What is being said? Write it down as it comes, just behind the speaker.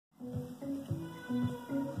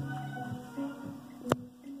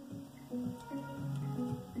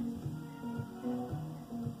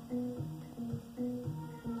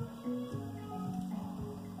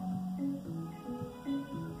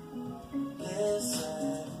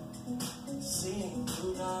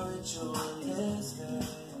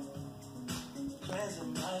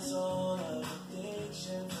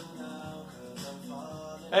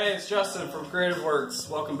Hey, it's Justin from Creative Works.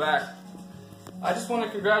 Welcome back. I just want to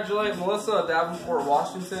congratulate Melissa of Davenport,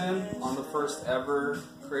 Washington on the first ever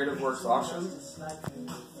Creative Works auction.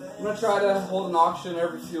 I'm going to try to hold an auction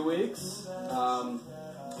every few weeks.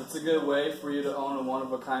 It's a good way for you to own a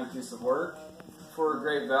one-of-a-kind piece of work for a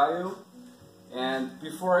great value. And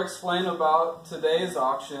before I explain about today's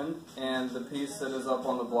auction and the piece that is up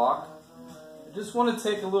on the block, I just want to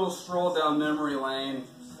take a little stroll down memory lane.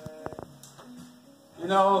 You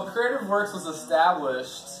know, Creative Works was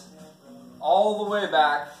established all the way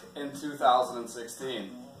back in 2016.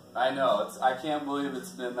 I know, I can't believe it's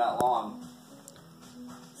been that long.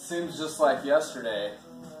 Seems just like yesterday.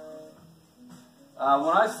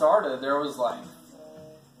 When I started, there was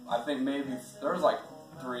I think maybe, there was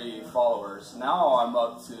 3 followers. Now I'm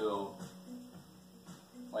up to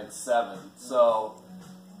 7. So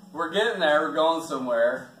we're getting there, we're going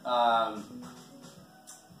somewhere.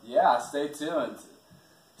 Yeah, stay tuned.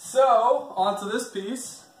 So, onto this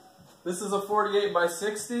piece. This is a 48 by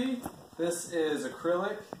 60. This is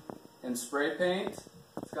acrylic and spray paint.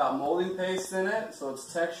 It's got molding paste in it, so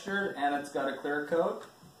it's textured, and it's got a clear coat.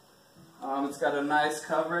 It's got a nice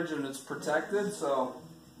coverage and it's protected, so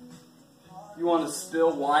if you want to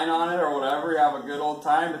spill wine on it or whatever, you have a good old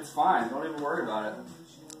time, it's fine. Don't even worry about it.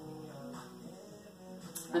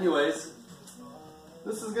 Anyways,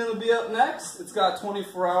 this is going to be up next. It's got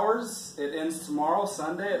 24 hours. It ends tomorrow,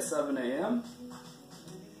 Sunday at 7 a.m.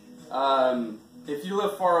 If you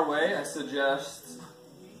live far away, I suggest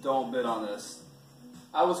don't bid on this.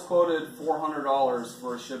 I was quoted $400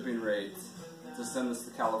 for a shipping rate to send this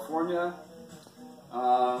to California.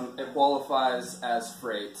 It qualifies as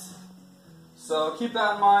freight. So keep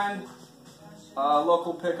that in mind.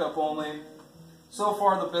 Local pickup only. So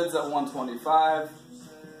far the bid's at $125.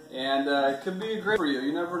 And it could be great for you.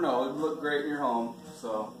 You never know. It would look great in your home.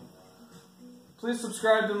 So please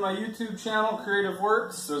subscribe to my YouTube channel, Creative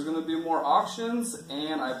Works. There's going to be more auctions,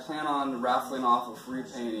 and I plan on raffling off a free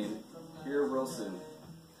painting here real soon.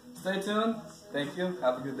 Stay tuned. Thank you.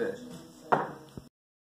 Have a good day.